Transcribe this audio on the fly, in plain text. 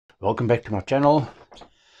Welcome back to my channel.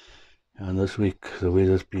 And this week the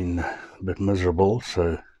weather's been a bit miserable,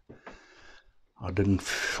 so I didn't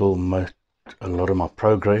film a lot of my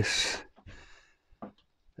progress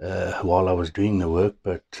while I was doing the work,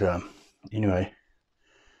 but anyway,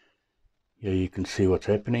 here you can see what's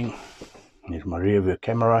happening. Here's my rear view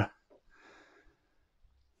camera,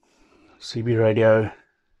 CB radio,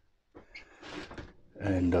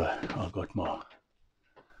 and I've got my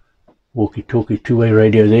walkie-talkie two-way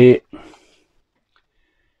radio there,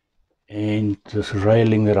 and this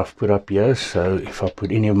railing that I've put up here, so if I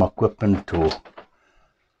put any of my equipment or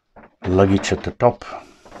luggage at the top,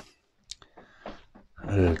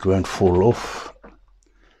 it won't fall off.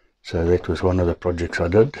 So that was one of the projects I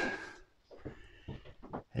did.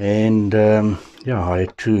 And yeah, I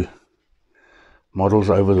had two models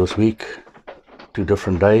over this week, 2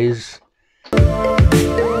 different days.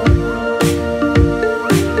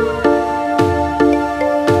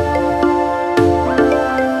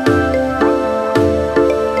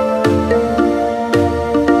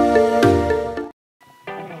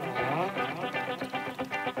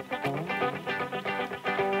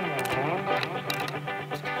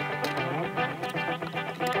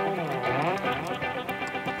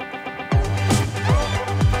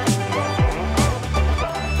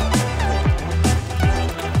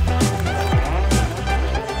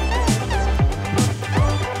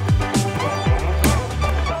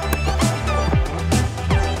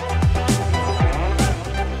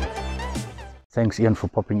 Thanks Ian for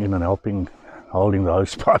popping in and helping holding the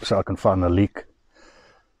hose pipe so I can find the leak.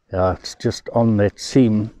 Yeah, it's just on that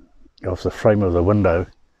seam of the frame of the window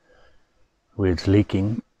where it's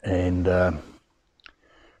leaking, and now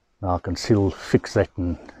I can fix that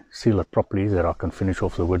and seal it properly, that I can finish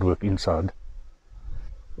off the woodwork inside,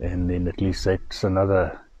 and then at least that's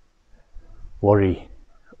another worry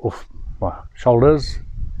off my shoulders.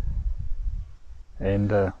 And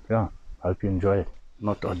yeah, hope you enjoy it.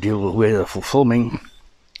 Not ideal weather for filming,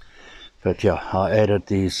 but yeah, I added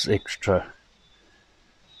these extra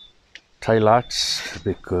taillights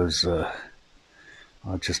because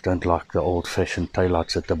I just don't like the old-fashioned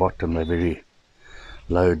taillights at the bottom. They're very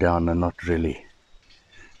low down and not really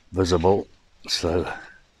visible, so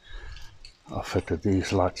I fitted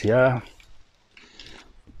these lights here,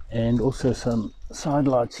 and also some side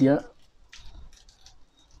lights here,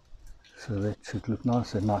 so that should look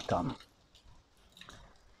nice at night time.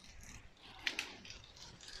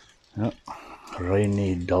 Yeah,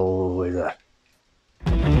 rainy, dull weather.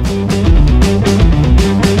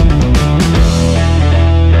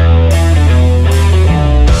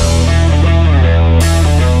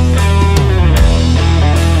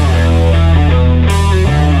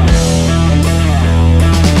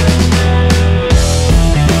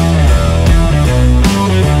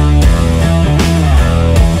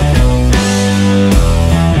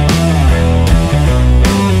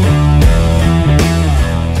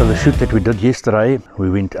 Shoot that we did yesterday,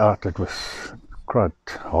 we went out, it was quite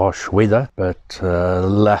harsh weather, but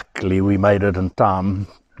luckily we made it in time.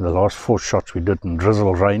 The last 4 shots we did in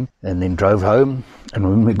drizzle rain, and then drove home, and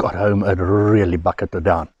when we got home it really bucketed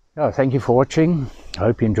down. Yeah, thank you for watching. I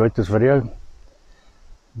hope you enjoyed this video.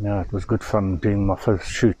 Yeah, it was good fun doing my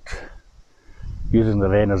first shoot using the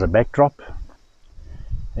van as a backdrop,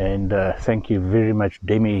 and thank you very much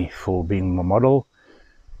Demi for being my model.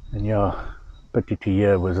 And yeah, pity to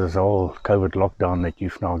hear with this whole COVID lockdown that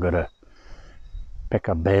you've now got to pack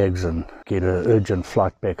up bags and get an urgent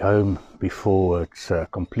flight back home before it's a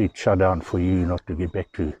complete shutdown for you not to get back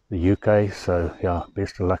to the UK. So yeah,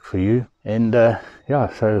 best of luck for you. And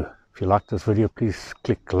yeah, so if you like this video, please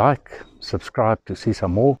click like, subscribe to see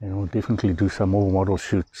some more, and we'll definitely do some more model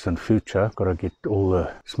shoots in future. Got to get all the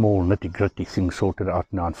small nitty-gritty things sorted out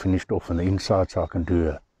now and finished off on the inside, so I can do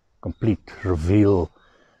a complete reveal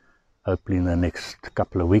hopefully in the next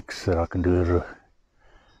couple of weeks, that I can do an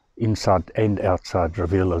inside and outside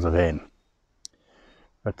reveal of the van.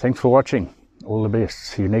 But thanks for watching. All the best.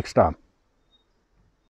 See you next time.